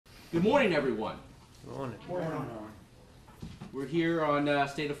Good morning, everyone. Good morning. We're here on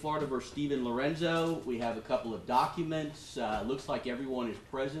State of Florida versus Steven Lorenzo. We have a couple of documents. Looks like everyone is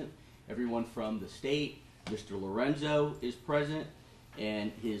present. Everyone from the state. Mr. Lorenzo is present,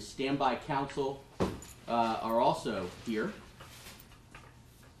 and his standby counsel are also here.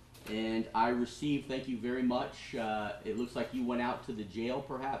 And I received, thank you very much. It looks like you went out to the jail,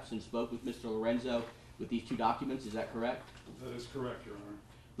 perhaps, and spoke with Mr. Lorenzo with these two documents. Is that correct? That is correct, Your Honor.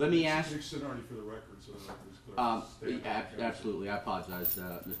 Let me ask. Big Sonardi for the record, so that is clear. Absolutely, I apologize,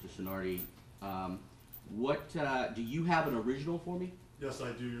 Mr. Sonardi. Do you have an original for me? Yes,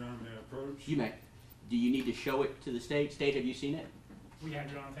 I do, Your Honor. May I approach? You may. Do you need to show it to the state? State, have you seen it? We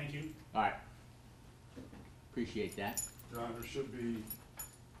have, Your Honor. Thank you. All right. Appreciate that. Your Honor, there should be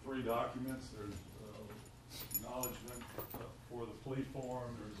 3 documents. There's acknowledgement for the plea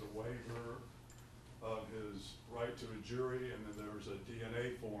form. There's a waiver of his right to a jury, and then there's a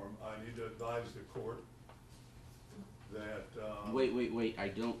DNA form. I need to advise the court that... Wait. I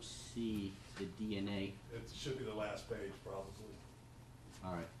don't see the DNA. It should be the last page, probably.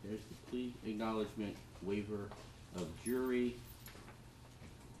 All right. There's the plea acknowledgement, waiver of jury.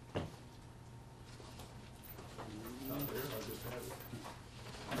 Not there. I just had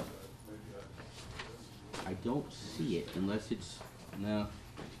it. Maybe I don't see it unless it's... No.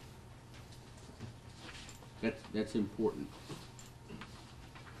 That's important.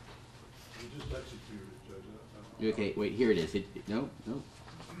 We just executed it, Judge. Okay, wait, here it is. No.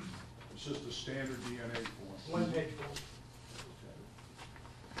 It's just a standard DNA form. One page form.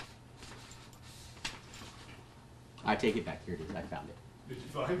 I take it back. Here it is. I found it. Did you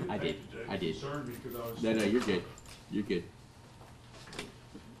find it? I did. Thank you, Judge. I did. It concerned me because I was... No, you're good. You're good.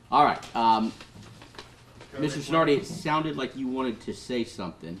 All right. Mr. Sonardi, it sounded like you wanted to say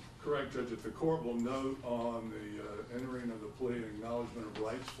something. Correct, Judge. If the court will note on the entering of the plea and acknowledgement of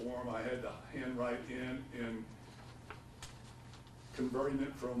rights form, I had to handwrite in converting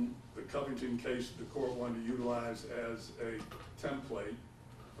it from the Covington case that the court wanted to utilize as a template.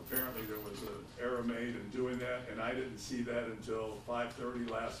 Apparently there was an error made in doing that, and I didn't see that until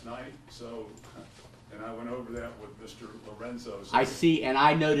 5:30 last night. So, and I went over that with Mr. Lorenzo. So I see, and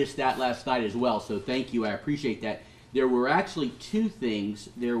I noticed that last night as well, so thank you. I appreciate that. There were actually 2 things.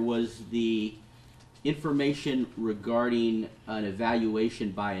 There was the information regarding an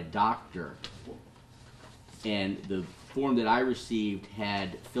evaluation by a doctor, and the form that I received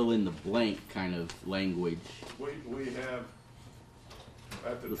had fill in the blank kind of language. we have,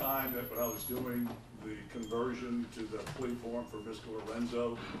 at the time that when I was doing the conversion to the plea form for Mr.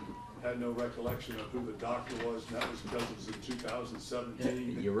 Lorenzo, had no recollection of who the doctor was, and that was because it was in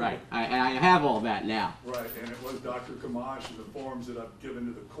 2017. You're right. I have all that now. Right, and it was Dr. Kamash, and the forms that I've given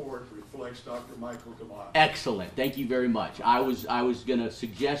to the court reflects Dr. Michael Kamash. Excellent. Thank you very much. I was going to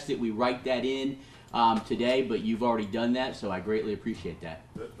suggest that we write that in today, but you've already done that, so I greatly appreciate that.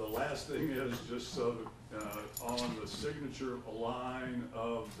 The last thing is just so that on the signature line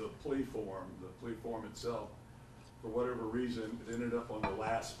of the plea form itself, for whatever reason, it ended up on the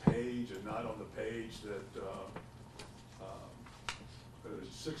last page and not on the page that there's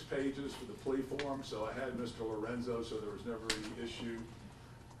 6 pages for the plea form. So I had Mr. Lorenzo, so there was never any issue.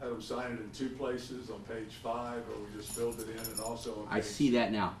 Had him sign it in 2 places, on page 5, or we just filled it in, and also on page... I see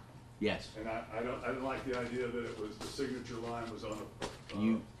that now. Yes. And I don't like the idea that it was the signature line was on a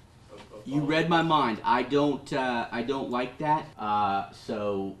You read my mind. I don't like that.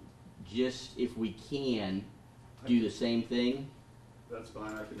 So just if we can do the same thing. That's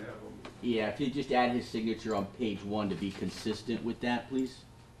fine. I can have them. Yeah, if you just add his signature on page 1 to be consistent with that, please.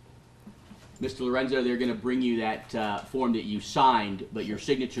 Mr. Lorenzo, they're going to bring you that form that you signed, but your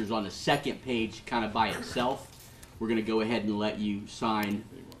signature's on the 2nd page kind of by itself. We're going to go ahead and let you sign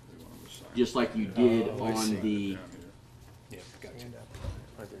just like you did on the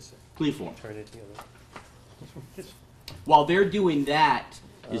plea form. While they're doing that,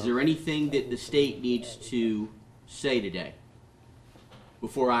 is there anything that the state needs to say today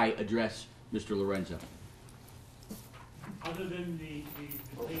before I address Mr. Lorenzo? Other than the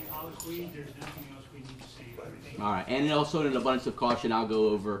plea policy, there's nothing else we need to say. Everything. All right, and also in an abundance of caution, I'll go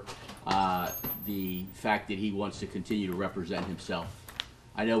over the fact that he wants to continue to represent himself.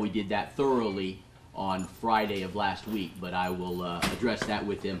 I know we did that thoroughly on Friday of last week, but I will address that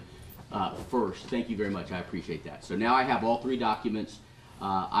with him first. Thank you very much. I appreciate that. So now I have all 3 documents.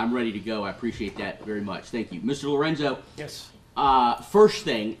 I'm ready to go. I appreciate that very much. Thank you. Mr. Lorenzo. Yes. First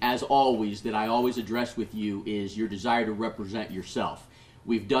thing, as always, that I always address with you is your desire to represent yourself.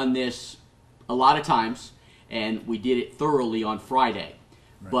 We've done this a lot of times, and we did it thoroughly on Friday.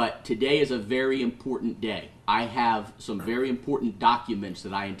 But today is a very important day. I have some very important documents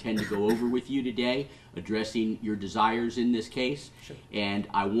that I intend to go over with you today, addressing your desires in this case. Sure. And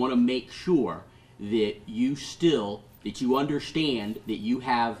I want to make sure that you understand that you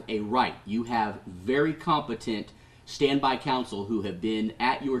have a right. You have very competent standby counsel who have been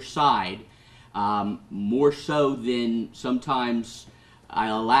at your side, more so than sometimes I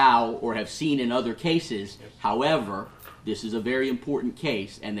allow or have seen in other cases. Yes. However, this is a very important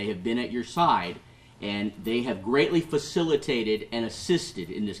case, and they have been at your side, and they have greatly facilitated and assisted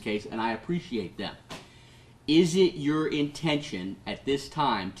in this case, and I appreciate them. Is it your intention at this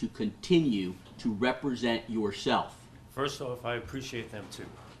time to continue to represent yourself? First off, I appreciate them too.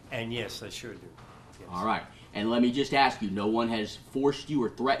 And yes, I sure do. Yes. All right. And let me just ask you, no one has forced you or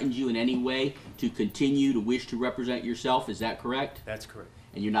threatened you in any way to continue to wish to represent yourself, is that correct? That's correct.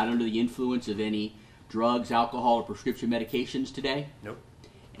 And you're not under the influence of any drugs, alcohol, or prescription medications today? Nope.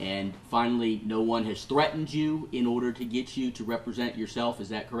 And finally, no one has threatened you in order to get you to represent yourself, is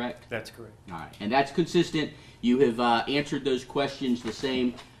that correct? That's correct. All right. And that's consistent. You have answered those questions the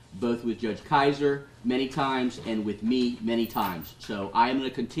same both with Judge Kaiser many times and with me many times. So I am going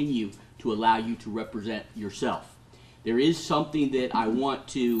to continue to allow you to represent yourself. There is something that I want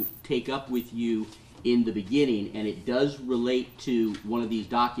to take up with you in the beginning, and it does relate to one of these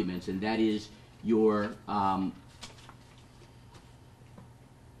documents, and that is your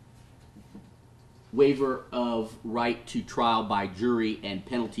waiver of right to trial by jury and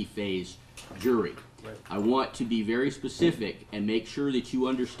penalty phase jury. Right. I want to be very specific and make sure that you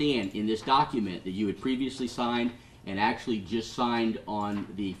understand in this document that you had previously signed and actually just signed on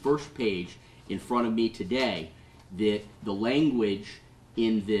the first page in front of me today, that the language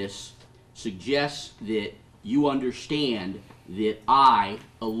in this suggests that you understand that I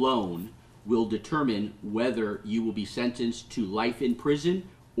alone will determine whether you will be sentenced to life in prison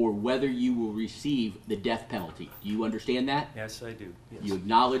or whether you will receive the death penalty. Do you understand that? Yes, I do. Yes. You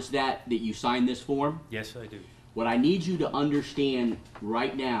acknowledge that you signed this form? Yes, I do. What I need you to understand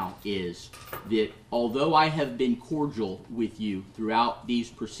right now is that although I have been cordial with you throughout these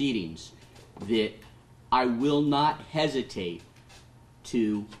proceedings, that I will not hesitate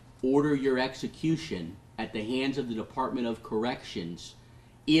to order your execution at the hands of the Department of Corrections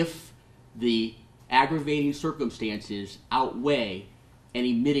if the aggravating circumstances outweigh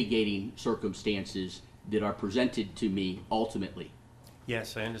any mitigating circumstances that are presented to me ultimately.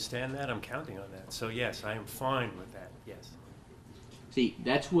 Yes, I understand that. I'm counting on that. So yes, I am fine with that. Yes. See,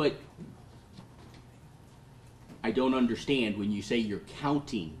 that's what I don't understand when you say you're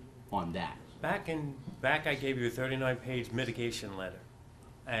counting on that. Back I gave you a 39-page mitigation letter,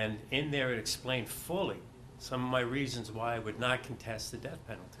 and in there it explained fully some of my reasons why I would not contest the death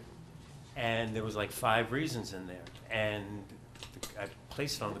penalty. And there was like 5 reasons in there, and I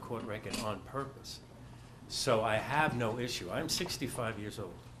placed it on the court record on purpose. So I have no issue. I'm 65 years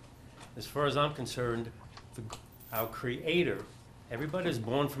old. As far as I'm concerned, our Creator, everybody is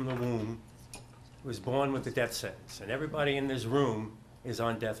born from the womb, was born with the death sentence, and everybody in this room is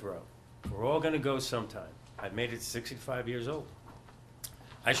on death row. We're all going to go sometime. I've made it to 65 years old.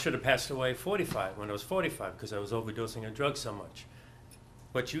 I should have passed away at 45 when I was 45 because I was overdosing on drugs so much.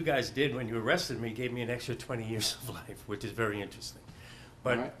 What you guys did when you arrested me gave me an extra 20 years of life, which is very interesting.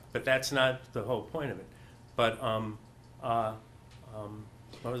 But All right. but that's not the whole point of it. But Well,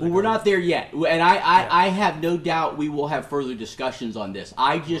 we're not there yet, and I have no doubt we will have further discussions on this.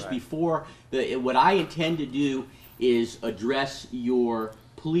 I just Right. what I intend to do is address your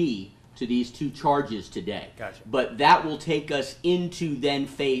plea to these 2 charges today. Gotcha. But that will take us into then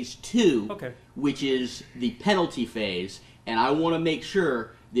phase 2, Okay. which is the penalty phase, and I want to make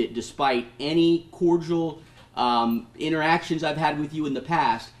sure that despite any cordial interactions I've had with you in the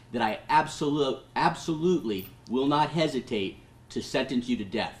past, that I absolutely will not hesitate to sentence you to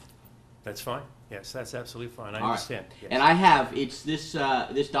death. That's fine. Yes, that's absolutely fine. I All right. understand. Yes. And I have, it's this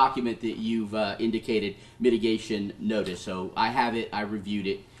this document that you've indicated, mitigation notice. So I have it, I reviewed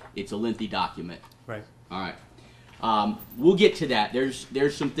it. It's a lengthy document. Right. All right. We'll get to that.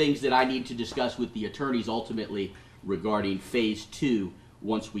 There's some things that I need to discuss with the attorneys ultimately regarding phase 2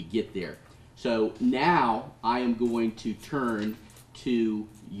 once we get there. So now I am going to turn to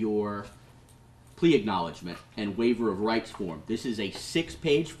your plea acknowledgement and waiver of rights form. This is a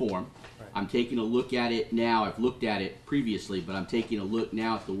 6-page form. Right. I'm taking a look at it now. I've looked at it previously, but I'm taking a look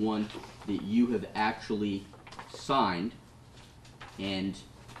now at the one that you have actually signed and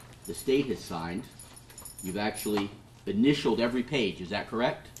the state has signed. You've actually initialed every page. Is that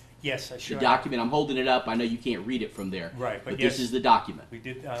correct? Yes, I sure. The document, I'm holding it up. I know you can't read it from there. Right, but this yes. is the document. We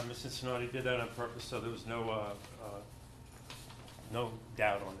did, Mr. Cincinnati did that on purpose, so there was no no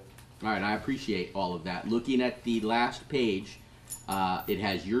doubt on it. All right, I appreciate all of that. Looking at the last page, it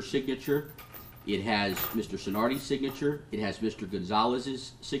has your signature, it has Mr. Sonardi's signature, it has Mr.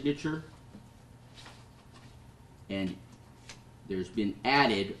 Gonzalez's signature, and there's been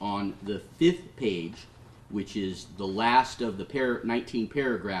added on the 5th page, which is the last of the 19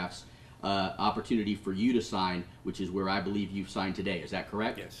 paragraphs, opportunity for you to sign, which is where I believe you've signed today. Is that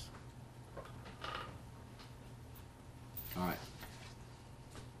correct? Yes. All right.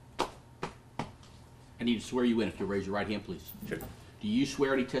 I need to swear you in. If you'll raise your right hand, please. Sure. Do you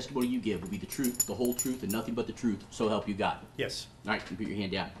swear any testimony you give will be the truth, the whole truth, and nothing but the truth, so help you God? Yes. All right, you can put your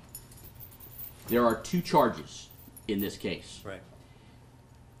hand down. There are 2 charges in this case. Right.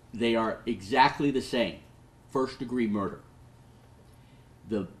 They are exactly the same. First-degree murder.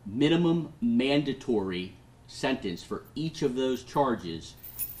 The minimum mandatory sentence for each of those charges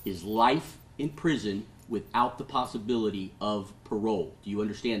is life in prison without the possibility of parole. Do you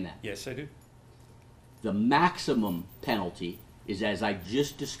understand that? Yes, I do. The maximum penalty is, as I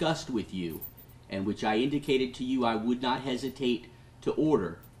just discussed with you, and which I indicated to you I would not hesitate to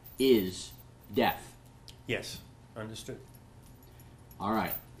order, is death. Yes, understood. All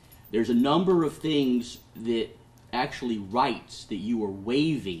right. There's a number of things that actually rights that you are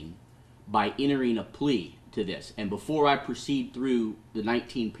waiving by entering a plea to this. And before I proceed through the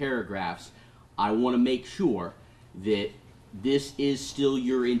 19 paragraphs, I want to make sure that this is still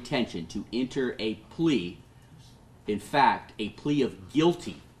your intention to enter a plea, in fact, a plea of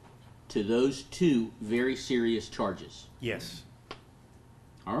guilty to those 2 very serious charges. Yes.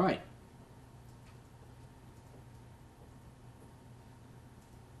 All right.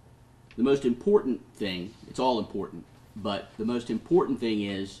 The most important thing, it's all important, but the most important thing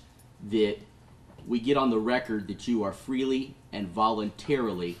is that we get on the record that you are freely and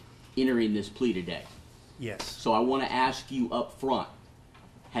voluntarily entering this plea today. Yes. So I want to ask you up front,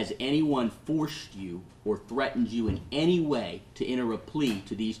 has anyone forced you or threatened you in any way to enter a plea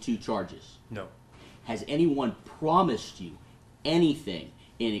to these 2 charges? No. Has anyone promised you anything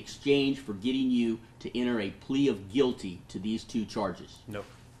in exchange for getting you to enter a plea of guilty to these 2 charges? No.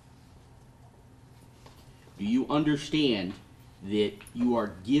 Do you understand that you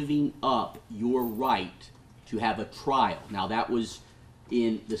are giving up your right to have a trial? Now, that was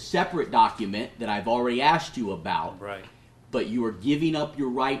in the separate document that I've already asked you about. Right. But you are giving up your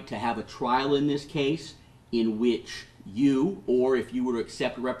right to have a trial in this case in which you, or if you were to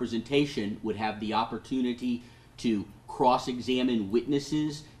accept representation, would have the opportunity to cross-examine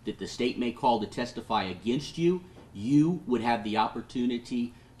witnesses that the state may call to testify against you. You would have the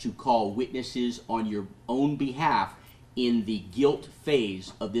opportunity to call witnesses on your own behalf in the guilt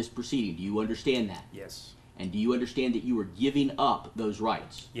phase of this proceeding. Do you understand that? Yes. And do you understand that you are giving up those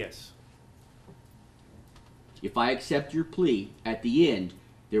rights? Yes. If I accept your plea, at the end,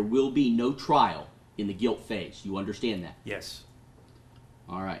 there will be no trial in the guilt phase. You understand that? Yes.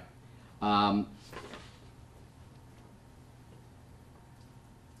 All right.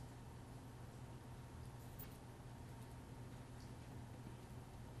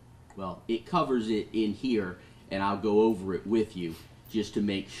 Well, it covers it in here, and I'll go over it with you just to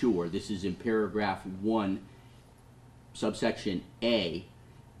make sure. This is in paragraph 1, subsection A,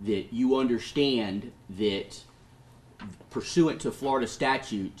 that you understand that pursuant to Florida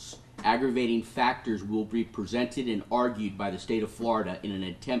statutes, aggravating factors will be presented and argued by the state of Florida in an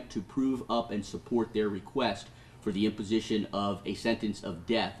attempt to prove up and support their request for the imposition of a sentence of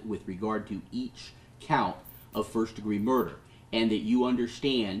death with regard to each count of first-degree murder, and that you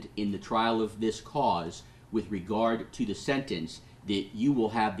understand in the trial of this cause with regard to the sentence that you will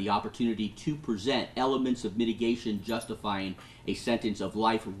have the opportunity to present elements of mitigation justifying a sentence of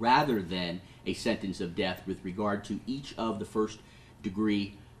life rather than a sentence of death with regard to each of the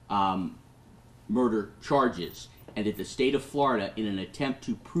first-degree murder charges, and that the state of Florida, in an attempt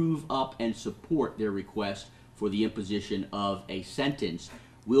to prove up and support their request for the imposition of a sentence,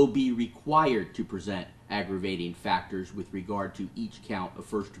 will be required to present aggravating factors with regard to each count of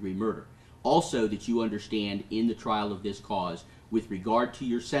first-degree murder. Also, that you understand in the trial of this cause, with regard to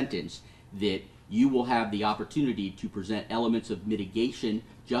your sentence, that you will have the opportunity to present elements of mitigation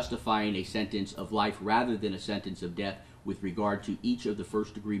justifying a sentence of life rather than a sentence of death with regard to each of the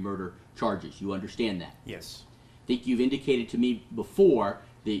first-degree murder charges. You understand that? Yes. I think you've indicated to me before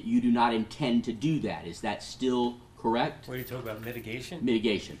that you do not intend to do that. Is that still correct? What are you talking about, mitigation?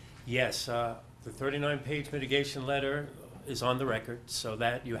 Mitigation. Yes, the 39-page mitigation letter is on the record, so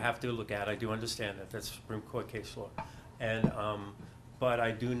that you have to look at. I do understand that. That's Supreme Court case law. And, but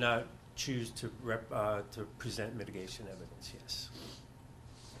I do not choose to present mitigation evidence, yes.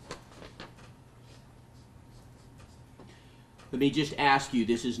 Let me just ask you,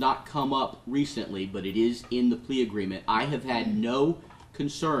 this has not come up recently, but it is in the plea agreement. I have had no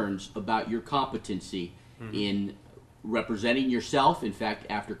concerns about your competency in representing yourself. In fact,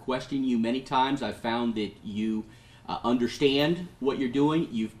 after questioning you many times, I've found that you understand what you're doing.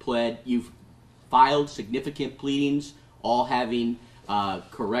 You've filed significant pleadings, all having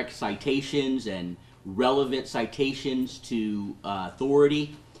correct citations and relevant citations to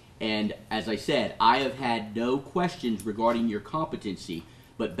authority. And as I said, I have had no questions regarding your competency.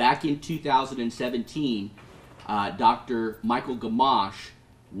 But back in 2017, Dr. Michael Gamache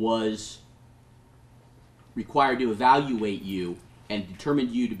was required to evaluate you and determined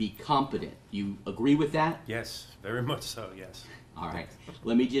you to be competent. You agree with that? Yes, very much so, yes. All right.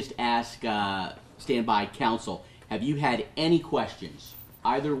 Let me just ask standby counsel, have you had any questions,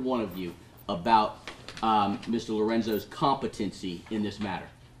 either one of you, about Mr. Lorenzo's competency in this matter?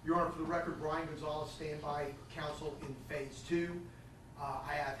 Your Honor, for the record, Brian Gonzalez, standby counsel in Phase 2.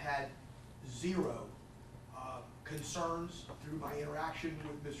 I have had zero concerns through my interaction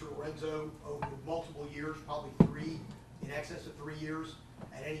with Mr. Lorenzo over multiple years, probably in excess of 3 years,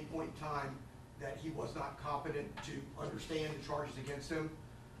 at any point in time that he was not competent to understand the charges against him,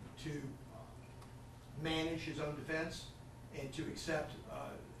 to manage his own defense, and to accept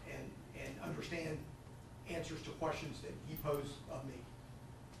and understand answers to questions that he posed of me.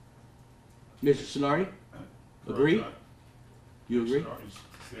 Mr. Sonari, agree? You agree?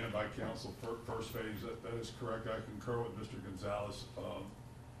 Standby counsel, first phase, that is correct. I concur with Mr. Gonzalez.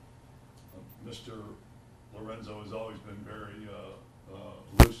 Mr. Lorenzo has always been very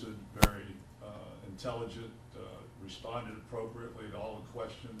lucid, very intelligent, responded appropriately to all the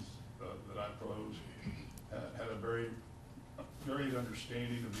questions that I posed, had a very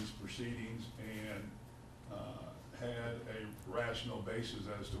understanding of these proceedings, and had a rational basis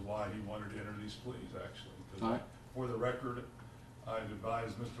as to why he wanted to enter these pleas, actually. All right. For the record, I've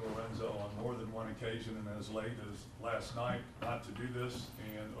advised Mr. Lorenzo on more than one occasion and as late as last night not to do this,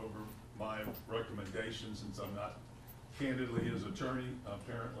 and over my recommendation, since I'm not candidly his attorney,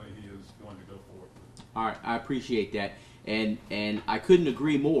 apparently he is going to go forward with it. All right, I appreciate that. And I couldn't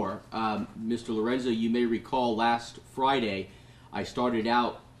agree more. Mr. Lorenzo, you may recall last Friday, I started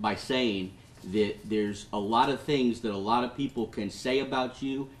out by saying that there's a lot of things that a lot of people can say about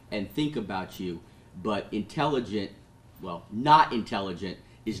you and think about you, but intelligent, well, not intelligent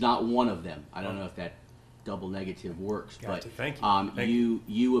is not one of them. I don't know if that double negative works, Gotcha. but Thank you. Thank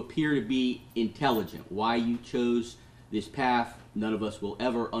you appear to be intelligent. Why you chose this path, none of us will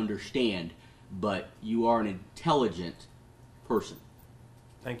ever understand, but you are an intelligent person.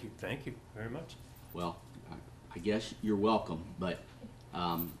 Thank you very much. Well, I guess you're welcome, but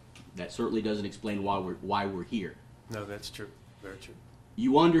that certainly doesn't explain why we're here. No, that's true, very true.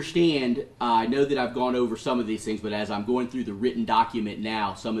 You understand, I know that I've gone over some of these things, but as I'm going through the written document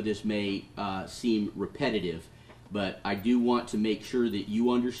now, some of this may seem repetitive, but I do want to make sure that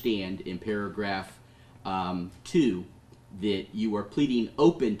you understand in paragraph 2 that you are pleading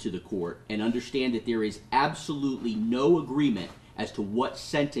open to the court, and understand that there is absolutely no agreement as to what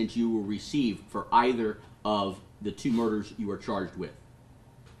sentence you will receive for either of the 2 murders you are charged with.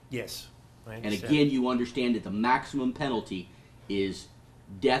 Yes, I And understand. again, you understand that the maximum penalty is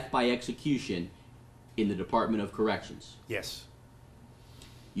death by execution in the Department of Corrections. Yes.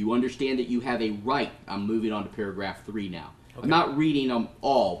 You understand that you have a right. I'm moving on to paragraph 3 now. Okay. I'm not reading them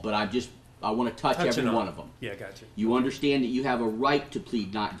all, but I want to touch Touching every on one it. of them. Yeah, gotcha. You understand that you have a right to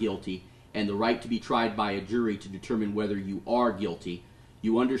plead not guilty and the right to be tried by a jury to determine whether you are guilty.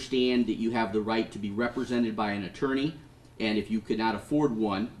 You understand that you have the right to be represented by an attorney, and if you cannot afford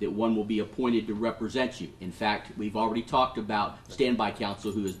one, that one will be appointed to represent you. In fact, we've already talked about standby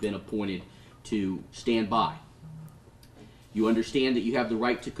counsel who has been appointed to stand by. You understand that you have the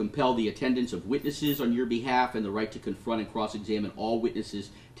right to compel the attendance of witnesses on your behalf and the right to confront and cross-examine all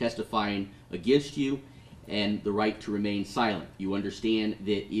witnesses testifying against you, and the right to remain silent. You understand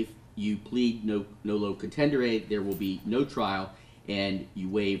that if you plead no low contendere, there will be no trial, and you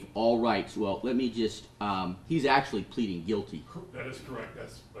waive all rights. Well, let me just, he's actually pleading guilty. That is correct.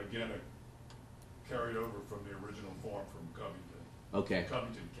 That's, again, carried over from the original form from Covington. Okay,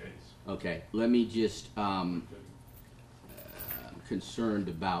 Covington case. okay. Let me just, I'm concerned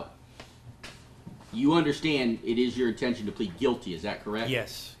about, you understand it is your intention to plead guilty, is that correct?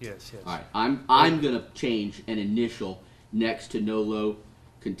 Yes, yes, yes. All right, I'm going to change an initial next to no low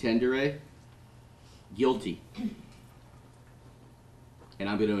contendere, guilty, and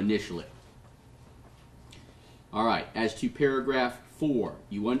I'm going to initial it. All right, as to paragraph 4,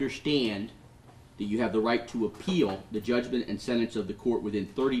 you understand that you have the right to appeal the judgment and sentence of the court within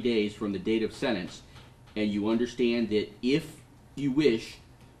 30 days from the date of sentence, and you understand that if you wish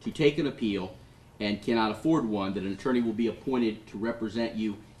to take an appeal and cannot afford one, that an attorney will be appointed to represent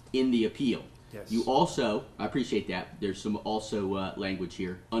you in the appeal. Yes. You also, I appreciate that, there's some also language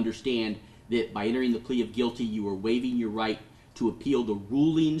here, understand that by entering the plea of guilty, you are waiving your right to appeal the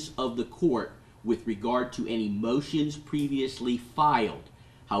rulings of the court with regard to any motions previously filed.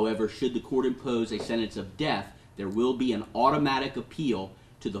 However, should the court impose a sentence of death, there will be an automatic appeal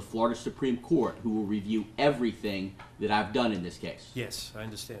to the Florida Supreme Court, who will review everything that I've done in this case. Yes, I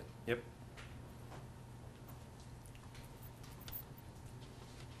understand. Yep.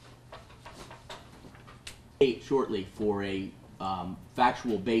 Shortly, for a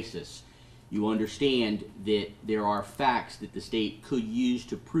factual basis, you understand that there are facts that the state could use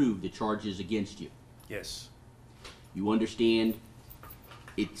to prove the charges against you. Yes. You understand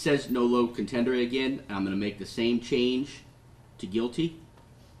it says no low contender again. I'm going to make the same change to guilty.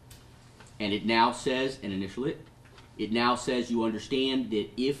 And it now says, and initial it, it now says you understand that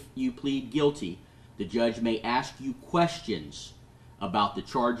if you plead guilty, the judge may ask you questions about the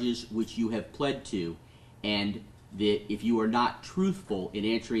charges which you have pled to, and that if you are not truthful in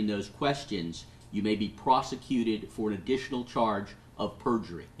answering those questions, you may be prosecuted for an additional charge of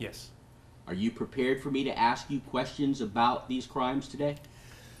perjury. Yes. Are you prepared for me to ask you questions about these crimes today?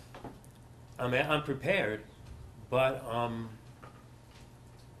 I'm prepared, but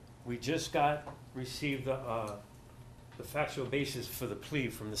we just received the factual basis for the plea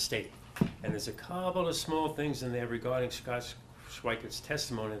from the state, and there's a couple of small things in there regarding Scott Schweikert's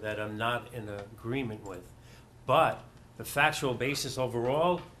testimony that I'm not in agreement with, but the factual basis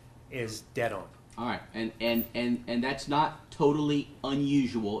overall is dead on. All right, and that's not totally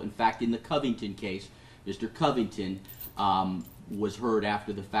unusual. In fact, in the Covington case, Mr. Covington was heard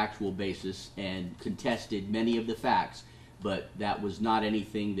after the factual basis and contested many of the facts, but that was not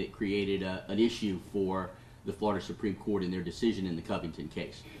anything that created an issue for the Florida Supreme Court in their decision in the Covington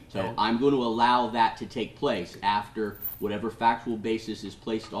case. So I'm going to allow that to take place after whatever factual basis is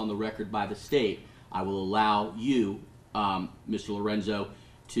placed on the record by the state. I will allow you, Mr. Lorenzo,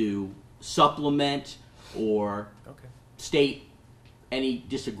 to supplement or state any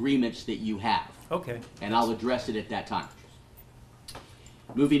disagreements that you have. Okay. And I'll address it at that time.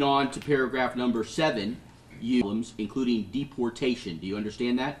 Moving on to paragraph number 7, including deportation. Do you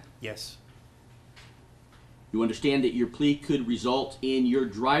understand that? Yes. You understand that your plea could result in your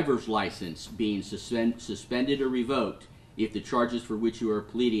driver's license being suspended or revoked if the charges for which you are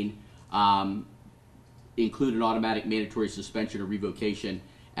pleading include an automatic mandatory suspension or revocation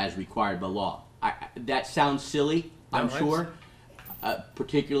as required by law. That sounds silly, I'm sure,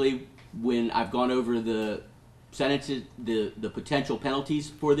 particularly when I've gone over the sentences, the potential penalties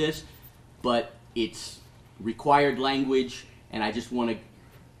for this, but it's required language, and I just want to,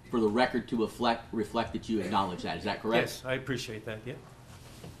 for the record, to reflect that you acknowledge that. Is that correct? Yes, I appreciate that, yeah.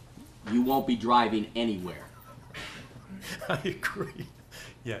 You won't be driving anywhere. I agree.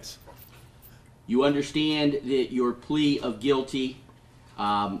 Yes. You understand that your plea of guilty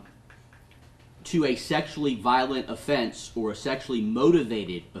to a sexually violent offense or a sexually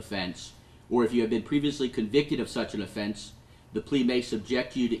motivated offense, or if you have been previously convicted of such an offense, the plea may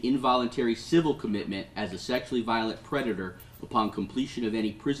subject you to involuntary civil commitment as a sexually violent predator upon completion of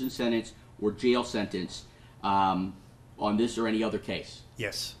any prison sentence or jail sentence on this or any other case.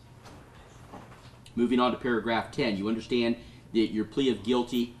 Yes. Moving on to paragraph 10, you understand that your plea of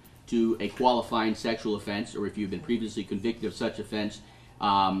guilty to a qualifying sexual offense, or if you've been previously convicted of such offense,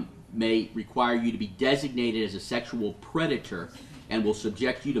 may require you to be designated as a sexual predator and will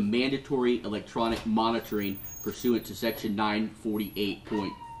subject you to mandatory electronic monitoring pursuant to section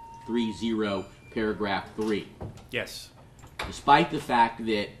 948.30, paragraph 3. Yes. Despite the fact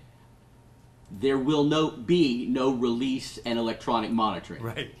that there will be no release and electronic monitoring.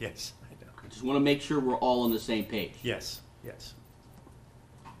 Right, yes, I know. I just want to make sure we're all on the same page. Yes, yes.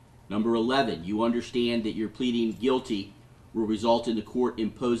 Number 11, you understand that your pleading guilty will result in the court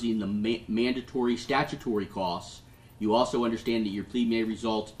imposing the mandatory statutory costs. You also understand that your plea may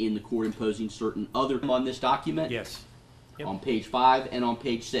result in the court imposing certain other on this document? Yes. Yep. On page 5 and on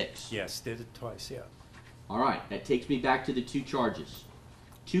page 6. Yes, did it twice, yeah. All right, that takes me back to the 2 charges.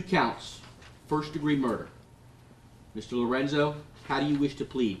 2 counts, first-degree murder. Mr. Lorenzo, how do you wish to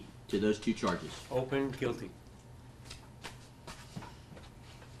plead to those 2 charges? Open, guilty.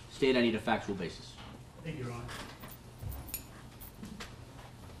 State, I need a factual basis. Thank you, Your Honor.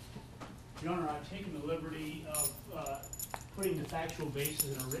 Your Honor, I've taken the liberty of putting the factual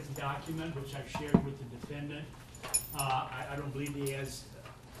basis in a written document, which I've shared with the defendant. I don't believe he has,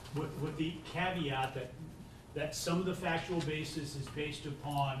 with the caveat that that some of the factual basis is based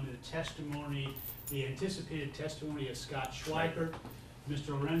upon the testimony, the anticipated testimony of Scott Schweikert. Mr.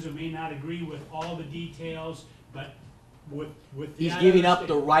 Lorenzo may not agree with all the details, but with the... He's giving up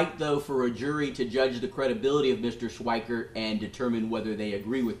the right, though, for a jury to judge the credibility of Mr. Schweikert and determine whether they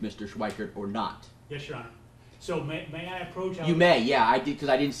agree with Mr. Schweikert or not. Yes, Your Honor. So may I approach... You may, yeah, I did, because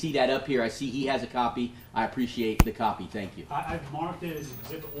I didn't see that up here. I see he has a copy. I appreciate the copy. Thank you. I've marked it as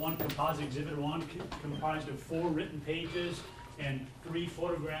Exhibit 1, Composite Exhibit 1, comprised of 4 written pages and 3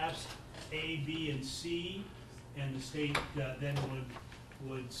 photographs, A, B, and C, and the state then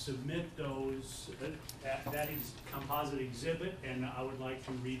would submit those, that is composite exhibit, and I would like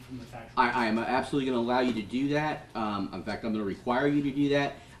to read from the factual. I am absolutely going to allow you to do that. In fact, I'm going to require you to do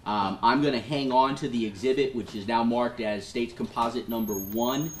that. I'm going to hang on to the exhibit, which is now marked as State's Composite number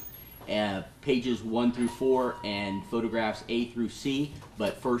 1, pages 1 through 4, and photographs A through C.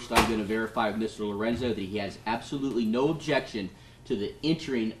 But first, I'm going to verify with Mr. Lorenzo that he has absolutely no objection to the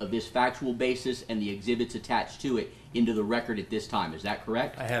entering of this factual basis and the exhibits attached to it into the record at this time. Is that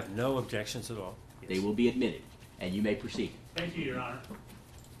correct? I have no objections at all. Yes. They will be admitted, and you may proceed. Thank you, Your Honor.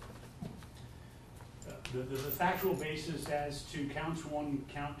 The factual basis as to counts 1 and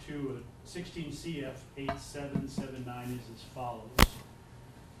count 2 of 16 CF 8779 is as follows.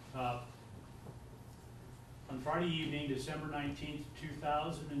 On Friday evening, December 19th,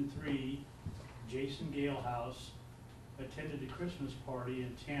 2003, Jason Galehouse attended a Christmas party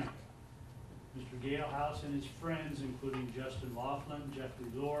in Tampa. Mr. Galehouse and his friends, including Justin Laughlin, Jeffrey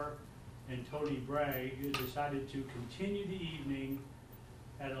Lohr, and Tony Bragg, decided to continue the evening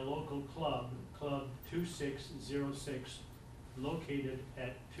at a local club, Club 2606, located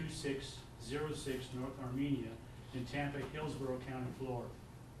at 2606 North Armenia in Tampa, Hillsborough County, Florida.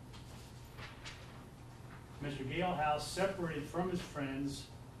 Mr. Galehouse separated from his friends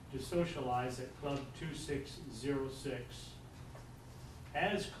to socialize at Club 2606.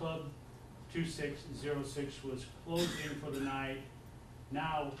 As Club 2606 was closing for the night,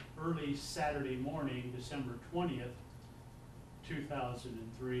 now early Saturday morning, December 20th,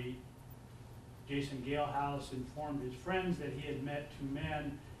 2003, Jason Galehouse informed his friends that he had met 2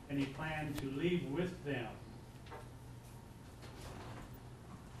 men and he planned to leave with them.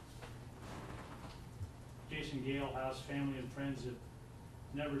 Jason Galehouse family and friends have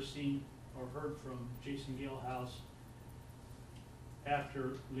never seen or heard from Jason Galehouse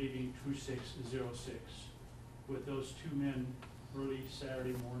after leaving 2606 with those 2 men early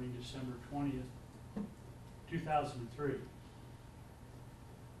Saturday morning, December 20th, 2003.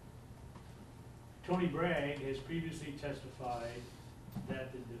 Tony Bragg has previously testified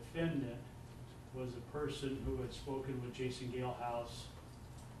that the defendant was a person who had spoken with Jason Galehouse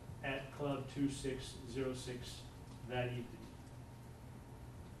at Club 2606 that evening.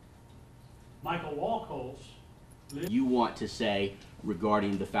 Michael Walkholz. You want to say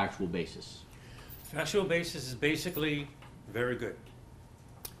regarding the factual basis? Factual basis is basically very good.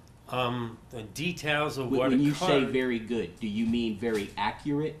 The details of what When you occurred, say very good, do you mean very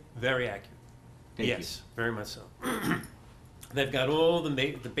accurate? very accurate. Thank Yes, very much so. They've got all the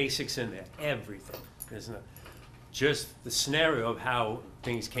basics in there, everything. There's no, just the scenario of how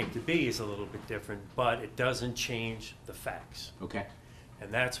things came to be is a little bit different, but it doesn't change the facts. you. Okay.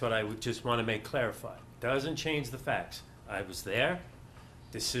 And that's what I would just want to make clarified. Doesn't change the facts. I was there,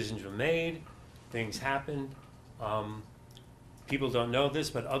 decisions were made, things happened. People don't know this,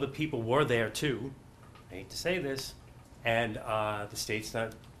 but other people were there too. I hate to say this. And the state's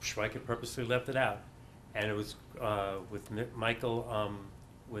not, Schweikert purposely left it out. And it was with Michael,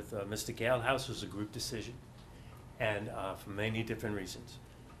 with Mr. Galehouse, was a group decision. And for many different reasons.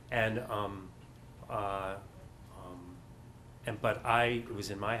 And, but it was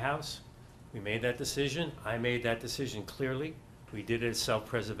in my house. We made that decision. I made that decision clearly. We did it as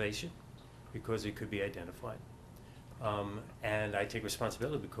self-preservation because it could be identified. And I take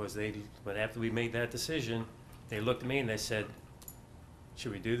responsibility because but after we made that decision, they looked at me and they said,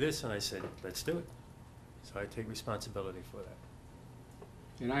 should we do this? And I said, let's do it. So I take responsibility for that.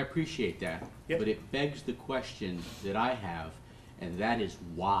 And I appreciate that. Yep. But it begs the question that I have, and that is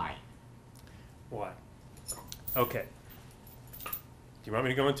why? Why? Okay. Do you want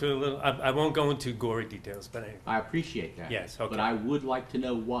me to go into a little? I won't go into gory details, but anyway. I appreciate that. Yes, okay. But I would like to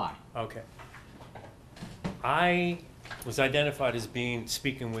know why. Okay. I was identified as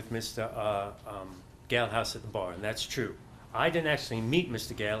speaking with Mr. Galehouse at the bar, and that's true. I didn't actually meet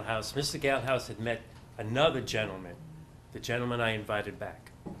Mr. Galehouse. Mr. Galehouse had met another gentleman, the gentleman I invited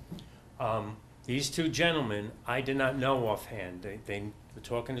back. These 2 gentlemen, I did not know offhand. They were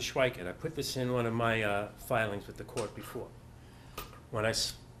talking to Schweikert. I put this in one of my filings with the court before. When I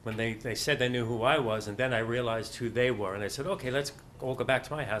when they said they knew who I was, and then I realized who they were, and I said, okay, let's all go back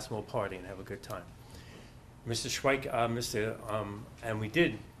to my house and we'll party and have a good time. Mr. Schweik, and we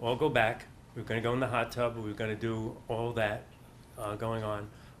did all go back. We were going to go in the hot tub. We were going to do all that going on.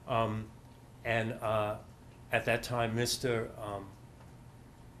 At that time, Mr.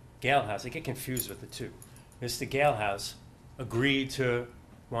 Galehouse, I get confused with the two. Mr. Galehouse agreed to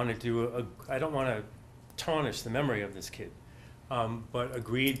want to do I don't want to tarnish the memory of this kid, but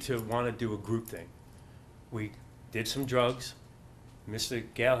agreed to want to do a group thing. We did some drugs. Mr.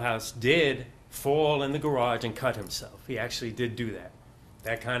 Galehouse did fall in the garage and cut himself. He actually did do that.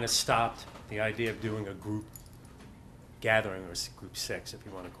 That kind of stopped the idea of doing a group gathering, or group sex, if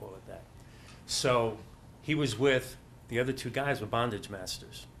you want to call it that. So he was with, the other two guys were bondage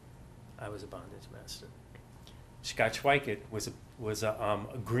masters. I was a bondage master. Scott Schweikert was a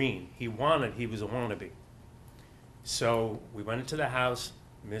green. He was a wannabe. So we went into the house.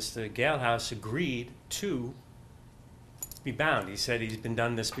 Mr. Galehouse agreed to be bound. He said he's been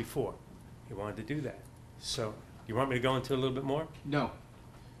done this before. He wanted to do that. So you want me to go into a little bit more? No.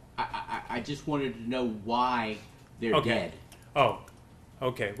 I just wanted to know why they're Okay. dead. Oh,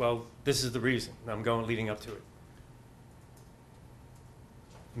 okay. Well, this is the reason. I'm leading up to it.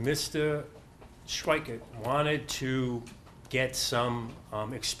 Mr. Schweikert wanted to get some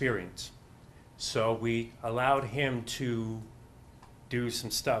experience. So we allowed him to do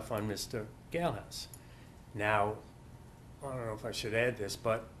some stuff on Mr. Galehouse. Now, I don't know if I should add this,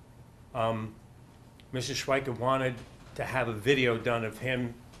 but Mr. Schweikert wanted to have a video done of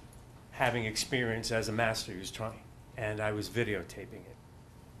him having experience as a master. He was trying, and I was videotaping it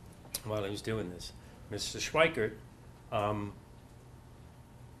while he was doing this. Mr. Schweikert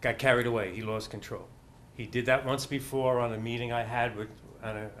got carried away. He lost control. He did that once before on a meeting I had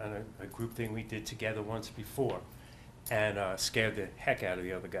on a group thing we did together once before, and scared the heck out of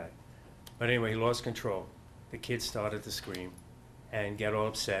the other guy. But anyway, he lost control. The kid started to scream and get all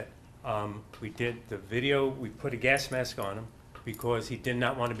upset. We did the video, we put a gas mask on him because he did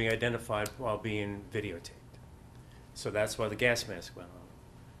not want to be identified while being videotaped. So that's why the gas mask went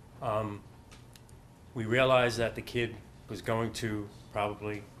on. We realized that the kid was going to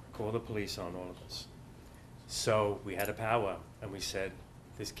probably call the police on all of us. So we had a powwow, and we said,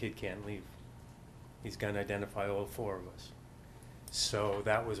 this kid can't leave. He's going to identify all four of us. So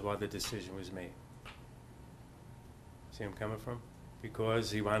that was why the decision was made. See where I'm coming from?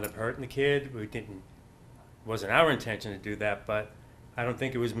 Because he wound up hurting the kid. It wasn't our intention to do that, but I don't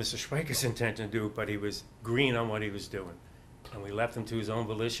think it was Mr. Schweikert's intention to do it, but he was green on what he was doing. And we left him to his own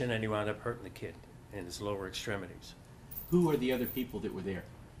volition, and he wound up hurting the kid in his lower extremities. Who are the other people that were there?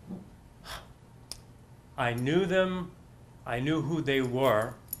 I knew them. I knew who they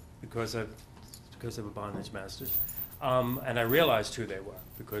were because they were bondage masters, and I realized who they were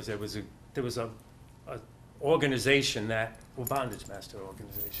because there was a organization that, well, bondage master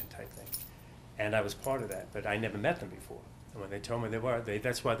organization type thing, and I was part of that. But I never met them before. And when they told me they were,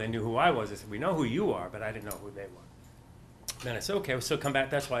 that's why they knew who I was. They said, "We know who you are," but I didn't know who they were. Then I said, "Okay, we'll still come back."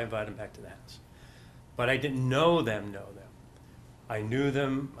 That's why I invited them back to the house. But I didn't know them. I knew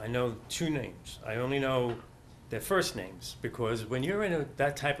them. I know two names. I only know their first names because when you're in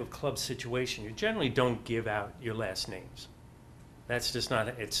that type of club situation, you generally don't give out your last names. That's just not.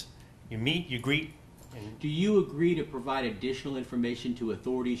 You meet, you greet. And Do you agree to provide additional information to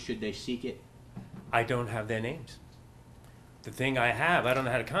authorities should they seek it? I don't have their names. The thing I have, I don't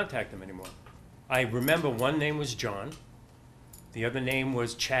know how to contact them anymore. I remember one name was John. The other name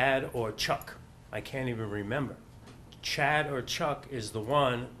was Chad or Chuck. I can't even remember. Chad or Chuck is the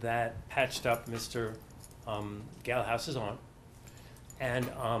one that patched up Mr. Galhouse's arm. And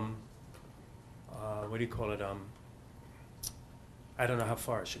what do you call it? I don't know how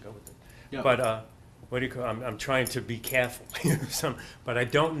far I should go with it. Yeah. But what do you call? I'm trying to be careful. But I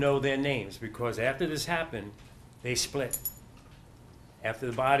don't know their names because after this happened, they split. After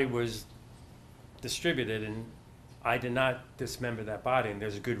the body was distributed, and I did not dismember that body, and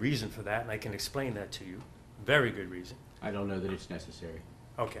there's a good reason for that, and I can explain that to you. Very good reason. I don't know that it's necessary.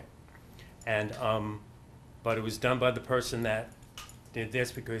 Okay. And, but it was done by the person that did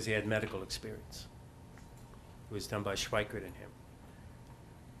this because he had medical experience. It was done by Schweikert and him.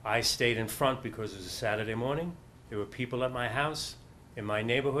 I stayed in front because it was a Saturday morning. There were people at my house. In my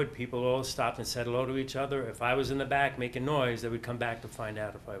neighborhood, people all stopped and said hello to each other. If I was in the back making noise, they would come back to find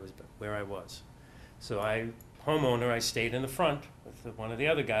out if I was where I was. So homeowner, I stayed in the front with one of the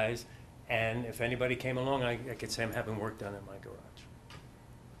other guys, and if anybody came along, I could say I'm having work done in my garage.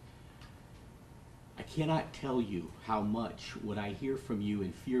 I cannot tell you how much what I hear from you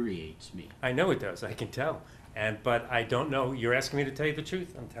infuriates me. I know it does. I can tell. But I don't know, you're asking me to tell you the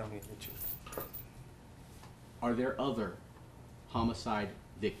truth? I'm telling you the truth. Are there other homicide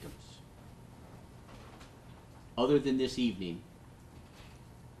victims? Other than this evening,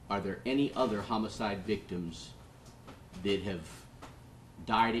 are there any other homicide victims that have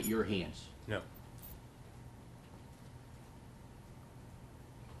died at your hands? No.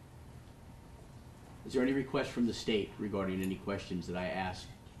 Is there any request from the state regarding any questions that I asked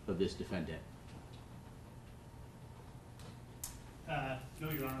of this defendant? No,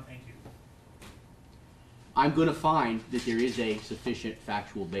 Your Honor, thank you. I'm going to find that there is a sufficient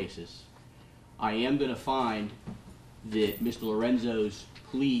factual basis. I am going to find that Mr. Lorenzo's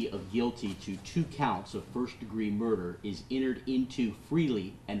plea of guilty to 2 counts of first-degree murder is entered into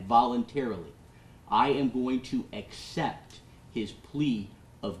freely and voluntarily. I am going to accept his plea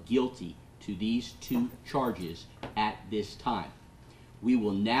of guilty to these 2 charges at this time. We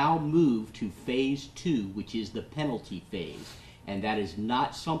will now move to phase 2, which is the penalty phase, and that is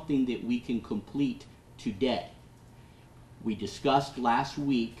not something that we can complete today. We discussed last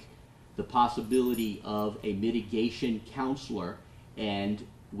week the possibility of a mitigation counselor, and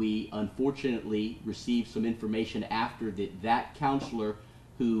we unfortunately received some information after that counselor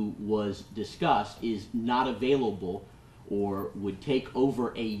who was discussed is not available or would take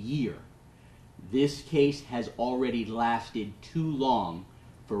over a year. This case has already lasted too long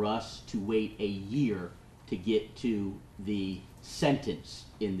for us to wait a year to get to the sentence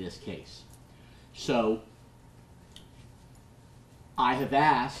in this case. So I have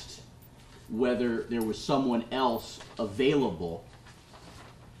asked whether there was someone else available.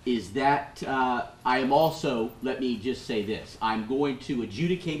 Is that, I am also, let me just say this, I'm going to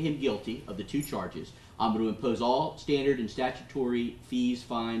adjudicate him guilty of the 2 charges. I'm going to impose all standard and statutory fees,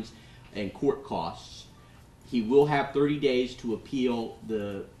 fines, and court costs. He will have 30 days to appeal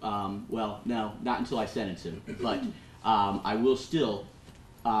the, well, no, not until I sentence him, but I will still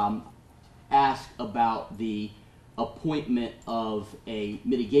ask about the appointment of a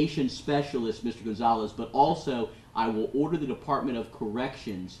mitigation specialist, Mr. Gonzalez, but also I will order the Department of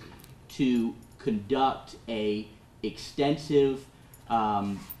Corrections to conduct a extensive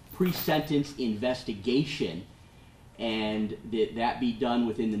pre-sentence investigation, and that be done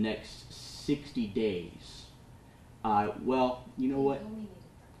within the next 60 days. Well, you know what?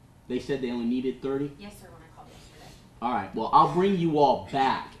 They said they only needed 30? Yes, sir, when I called yesterday. All right, well, I'll bring you all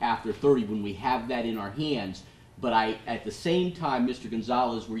back after 30 when we have that in our hands. But at the same time, Mr.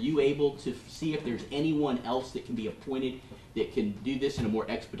 Gonzalez, were you able to see if there's anyone else that can be appointed that can do this in a more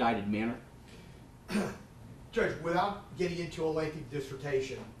expedited manner? Judge, without getting into a lengthy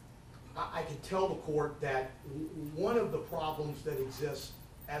dissertation, I can tell the court that one of the problems that exists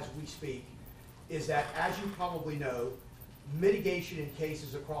as we speak is that, as you probably know, mitigation in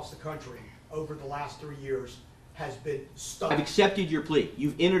cases across the country over the last 3 years has been stuck. I've accepted your plea.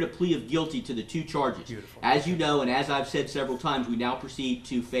 You've entered a plea of guilty to the 2 charges. Beautiful. As you know, and as I've said several times, we now proceed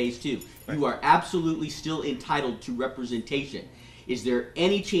to phase 2. You are absolutely still entitled to representation. Is there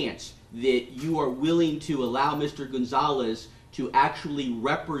any chance that you are willing to allow Mr. Gonzalez to actually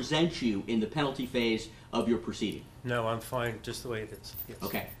represent you in the penalty phase of your proceeding? No, I'm fine just the way it is. Yes.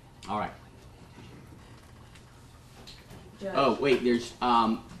 Okay. All right. Judge. Oh, wait, there's,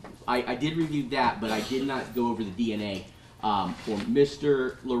 I did review that, but I did not go over the DNA. For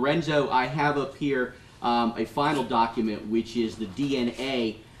Mr. Lorenzo, I have up here a final document, which is the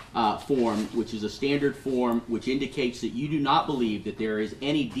DNA form, which is a standard form, which indicates that you do not believe that there is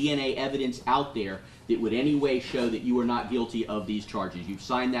any DNA evidence out there that would any way show that you are not guilty of these charges. You've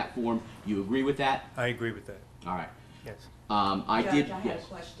signed that form. You agree with that? I agree with that. All right. Yes. I Judge, did, I have yes. a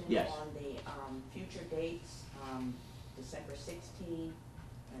question Yes. on the future dates, December 16th,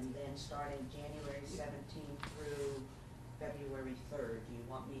 and then starting January 17th through February 3rd. Do you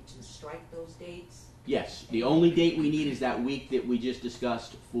want me to strike those dates? Yes. The only date we need is that week that we just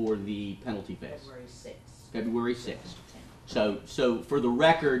discussed for the penalty phase. February 6th. February 6th. So for the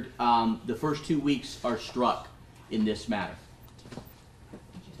record, the first 2 weeks are struck in this matter.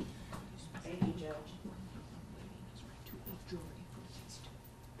 Thank you, Judge.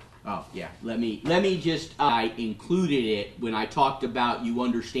 Oh, yeah. Let me just, I included it when I talked about you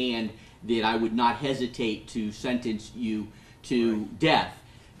understand that I would not hesitate to sentence you to death.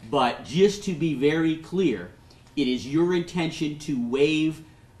 But just to be very clear, it is your intention to waive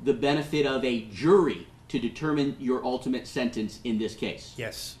the benefit of a jury to determine your ultimate sentence in this case.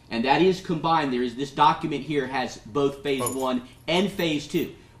 Yes. And that is combined. There is this document here has both phase 1 and phase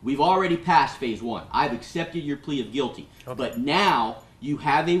 2. We've already passed phase 1. I've accepted your plea of guilty. Okay. But now you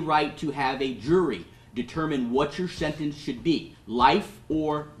have a right to have a jury determine what your sentence should be, life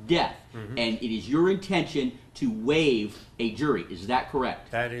or death. And it is your intention to waive a jury. Is that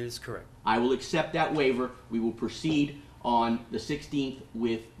correct? That is correct. I will accept that waiver. We will proceed on the 16th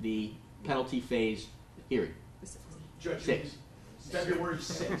with the penalty phase hearing. Judge, Six. February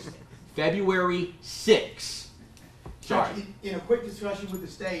 6th. February 6th. Sorry. Judge, in a quick discussion with the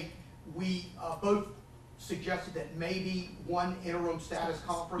state, we both suggested that maybe one interim status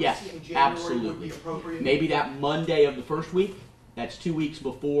conference Yes, in January would absolutely. be appropriate. Maybe that Monday of the first week. That's 2 weeks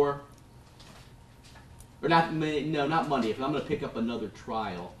before. Or not, no, not Monday. If I'm going to pick up another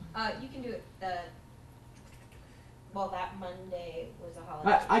trial. You can do it well, that Monday was a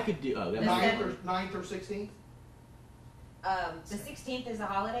holiday. I could do, oh, that might be. 9th or 16th? The 16th is a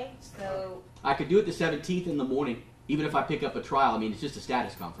holiday, so I could do it the 17th in the morning, even if I pick up a trial. I mean, it's just a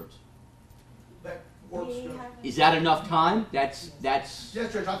status conference. That works. we Judge. have, Is that enough time? That's. Yes,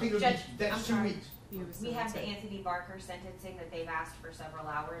 Judge, I think Judge, that's I'm 2 sorry. weeks. we have the Anthony Barker sentencing that they've asked for several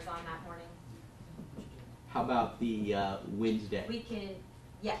hours on that morning. How about the Wednesday? We can,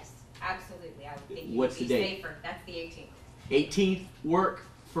 yes, absolutely. I would think you What's would the be date? safer. That's the 18th. 18th work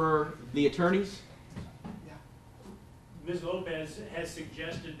for the attorneys? Ms. Lopez has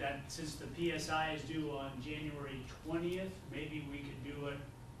suggested that since the PSI is due on January 20th, maybe we could do it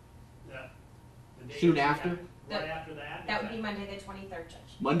the day. Soon or two after? Right after that. That would be Monday the 23rd, Judge.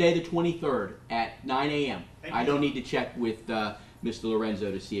 Monday the 23rd at 9 a.m. Thank I you. don't need to check with Mr.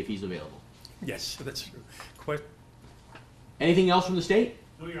 Lorenzo to see if he's available. Yes, that's true. Anything else from the state?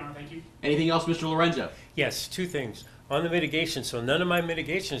 No, Your Honor, thank you. Anything else, Mr. Lorenzo? Yes, two things. On the mitigation, so none of my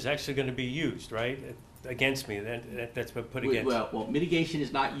mitigation is actually going to be used, right? Against me, that's been put against. Well, mitigation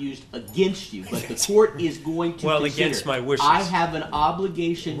is not used against you, but the court is going to Well, consider. against my wishes. I have an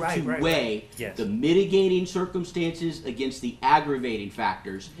obligation Right, to right, weigh right. Yes. the mitigating circumstances against the aggravating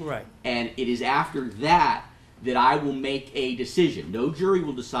factors. Right. And it is after that that I will make a decision. No jury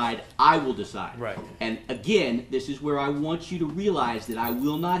will decide, I will decide. Right. And again, this is where I want you to realize that I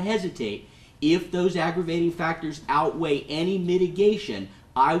will not hesitate. If those aggravating factors outweigh any mitigation,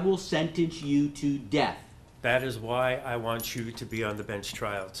 I will sentence you to death. That is why I want you to be on the bench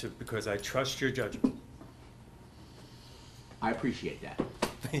trial, too, because I trust your judgment. I appreciate that.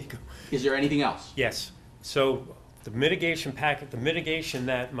 There you go. Is there anything else? Yes. So the mitigation packet, the mitigation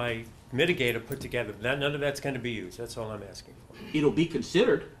that my mitigator put together, none of that's going to be used. That's all I'm asking for. It'll be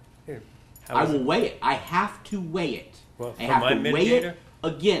considered. Here, how I is will it? weigh it. I have to weigh it. Well, I for have my to weigh mitigator? it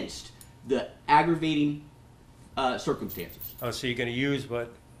against the aggravating circumstances. Oh, so you're going to use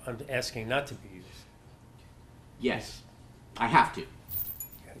what I'm asking not to be used? Yes, I have to.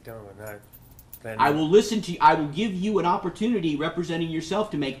 I don't, then I will listen to you. I will give you an opportunity representing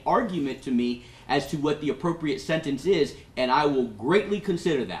yourself to make argument to me as to what the appropriate sentence is, and I will greatly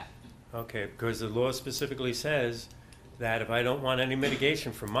consider that. Okay, because the law specifically says that if I don't want any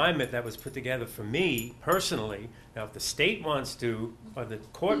mitigation for my that was put together for me personally, now if the state wants to, or the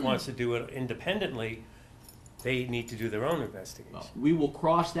court wants to do it independently, they need to do their own investigation. Well, we will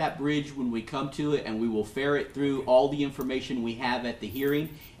cross that bridge when we come to it, and we will ferret through all the information we have at the hearing.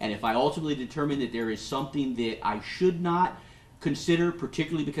 And if I ultimately determine that there is something that I should not consider,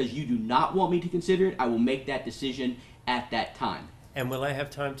 particularly because you do not want me to consider it, I will make that decision at that time. And will I have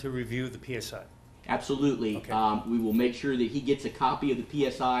time to review the PSI? Absolutely. Okay. We will make sure that he gets a copy of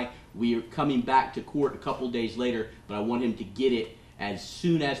the PSI. We are coming back to court a couple days later, but I want him to get it as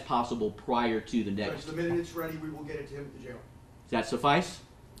soon as possible prior to the Judge, next. the minute it's ready, we will get it to him at the jail. Does that suffice?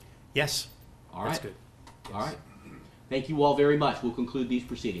 Yes. All That's right. good. All right. Thank you all very much. We'll conclude these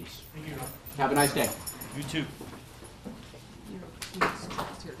proceedings. Thank you. Have a nice day. You too. Here,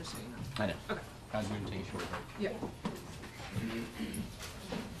 just so you know. I know. Okay. How's your invitation? Yeah.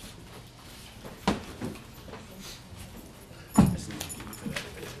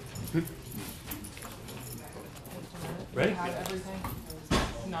 Ready? You have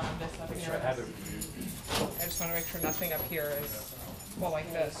everything? None of this up Make here. sure I have it. I just want to make sure nothing up here is, well, like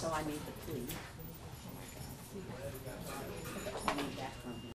Okay, this. so I need the plea. I need that from him.